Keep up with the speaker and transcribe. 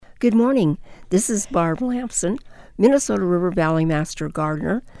Good morning. This is Barb Lamson, Minnesota River Valley Master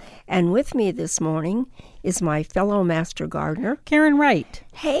Gardener, and with me this morning is my fellow Master Gardener, Karen Wright.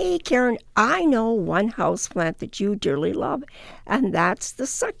 Hey, Karen, I know one houseplant that you dearly love, and that's the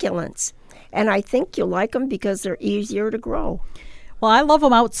succulents. And I think you'll like them because they're easier to grow. Well, I love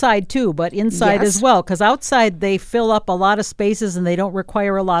them outside too, but inside as well, because outside they fill up a lot of spaces and they don't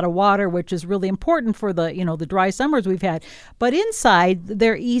require a lot of water, which is really important for the dry summers we've had. But inside,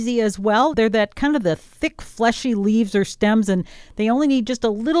 they're easy as well. They're that kind of the thick, fleshy leaves or stems, and they only need just a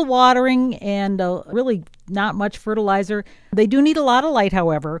little watering and really not much fertilizer. They do need a lot of light,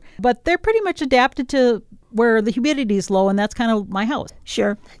 however, but they're pretty much adapted to where the humidity is low, and that's kind of my house.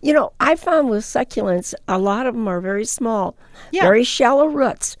 Sure. I found with succulents, a lot of them are very small, very shallow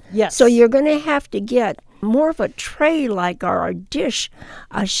roots. Yes. So you're going to have to get more of a tray like or a dish,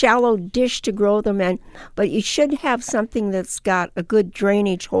 a shallow dish to grow them in. But you should have something that's got a good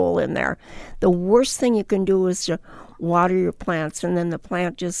drainage hole in there. The worst thing you can do is to water your plants, and then the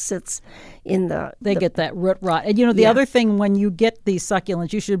plant just sits in They get that root rot. And the other thing, when you get these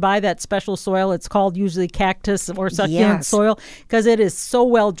succulents, you should buy that special soil. It's called usually cactus or succulent soil, because it is so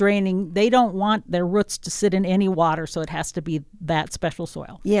well draining. They don't want their roots to sit in any water, so it has to be that special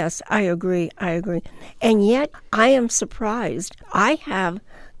soil. Yes, I agree. And yet, I am surprised. I have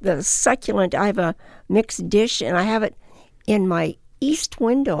the succulent, I have a mixed dish, and I have it in my east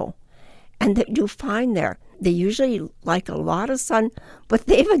window, and they do fine there. They usually like a lot of sun, but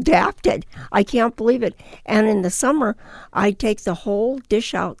they've adapted. I can't believe it. And in the summer, I take the whole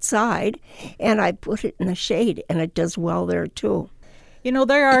dish outside and I put it in the shade, and it does well there too.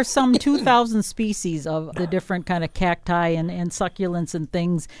 There are some 2,000 species of the different kind of cacti and succulents and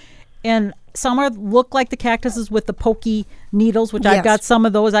things. And some look like the cactuses with the pokey needles, which I've got some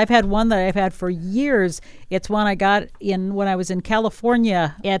of those. I've had one that I've had for years. It's one I got when I was in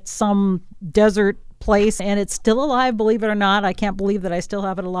California at some desert place, and it's still alive, believe it or not. I can't believe that I still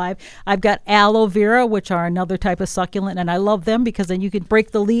have it alive. I've got aloe vera, which are another type of succulent, and I love them because then you can break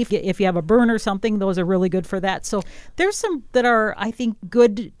the leaf if you have a burn or something. Those are really good for that. So there's some that are, I think,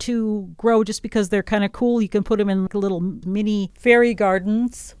 good to grow just because they're kind of cool. You can put them in little mini fairy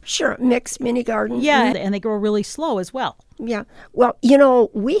gardens. Sure, mixed mini garden. Yeah, and they grow really slow as well. Yeah. Well,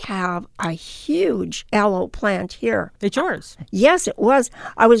 we have a huge aloe plant here. It's yours? Yes, it was.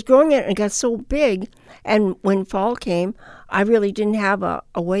 I was growing it and it got so big. And when fall came, I really didn't have a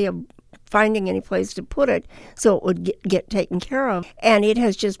way of finding any place to put it so it would get taken care of. And it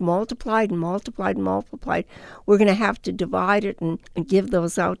has just multiplied and multiplied and multiplied. We're going to have to divide it and give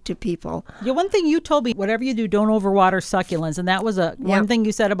those out to people. Yeah, one thing you told me, whatever you do, don't overwater succulents. And that was one thing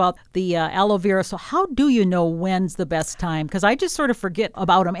you said about the aloe vera. So how do you know when's the best time? Because I just sort of forget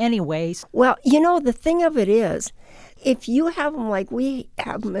about them anyways. Well, the thing of it is, if you have them like we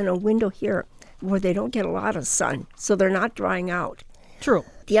have them in a window here where they don't get a lot of sun, so they're not drying out. True.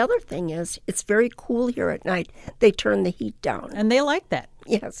 The other thing is, it's very cool here at night. They turn the heat down. And they like that.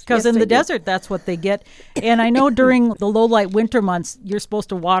 Yes. Because in the desert, that's what they get. And I know during the low light winter months, you're supposed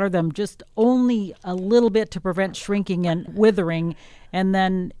to water them just only a little bit to prevent shrinking and withering. And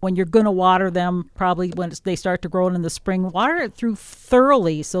then when you're going to water them, probably when they start to grow in the spring, water it through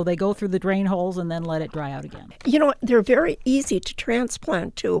thoroughly so they go through the drain holes and then let it dry out again. They're very easy to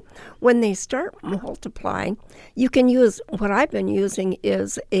transplant too. When they start multiplying, you can use, what I've been using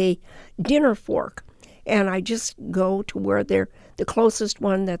is a dinner fork. And I just go to where they're the closest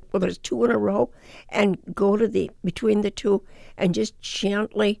one there's two in a row, and go to between the two and just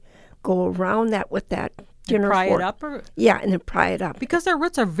gently go around that with that dinner pry fork. It up? Yeah, and then pry it up. Because their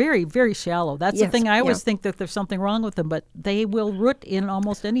roots are very, very shallow. That's the thing. I always think that there's something wrong with them, but they will root in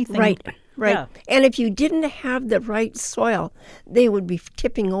almost anything. Right. Yeah. And if you didn't have the right soil, they would be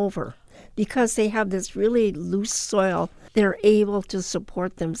tipping over. Because they have this really loose soil, they're able to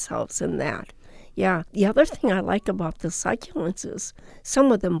support themselves in that. Yeah. The other thing I like about the succulents is some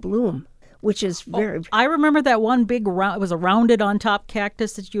of them bloom, which is very... I remember that one big, it was a rounded on top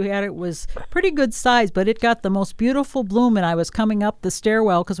cactus that you had. It was pretty good size, but it got the most beautiful bloom. And I was coming up the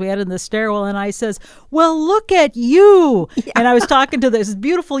stairwell because we had it in the stairwell. And I says, well, look at you. Yeah. And I was talking to this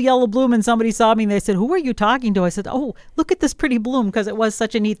beautiful yellow bloom, and somebody saw me and they said, who are you talking to? I said, oh, look at this pretty bloom, because it was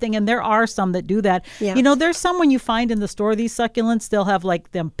such a neat thing. And there are some that do that. Yeah. There's some when you find in the store, these succulents, they'll have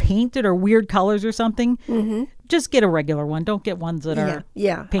like them painted or weird colors or something. Mm-hmm. Just get a regular one. Don't get ones that are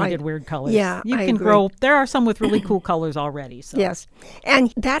painted weird colors. Yeah, you I can agree. grow. There are some with really cool colors already. So. Yes.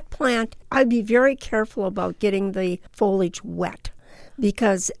 And that plant, I'd be very careful about getting the foliage wet,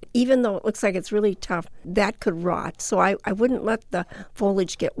 because even though it looks like it's really tough, that could rot. So I wouldn't let the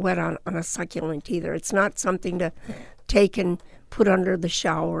foliage get wet on a succulent either. It's not something to take and put under the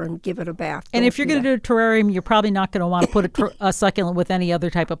shower and give it a bath. And if you're going to do a terrarium, you're probably not going to want to put a succulent with any other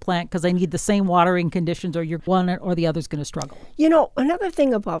type of plant because they need the same watering conditions, or one or the other is going to struggle. You know, another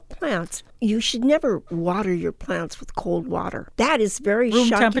thing about plants, you should never water your plants with cold water. That is very room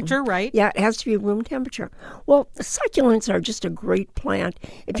shocking. Temperature, right? Yeah, it has to be room temperature. Well, succulents are just a great plant.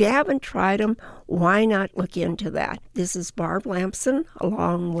 If you haven't tried them, why not look into that? This is Barb Lamson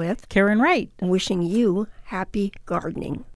along with Karen Wright, wishing you happy gardening.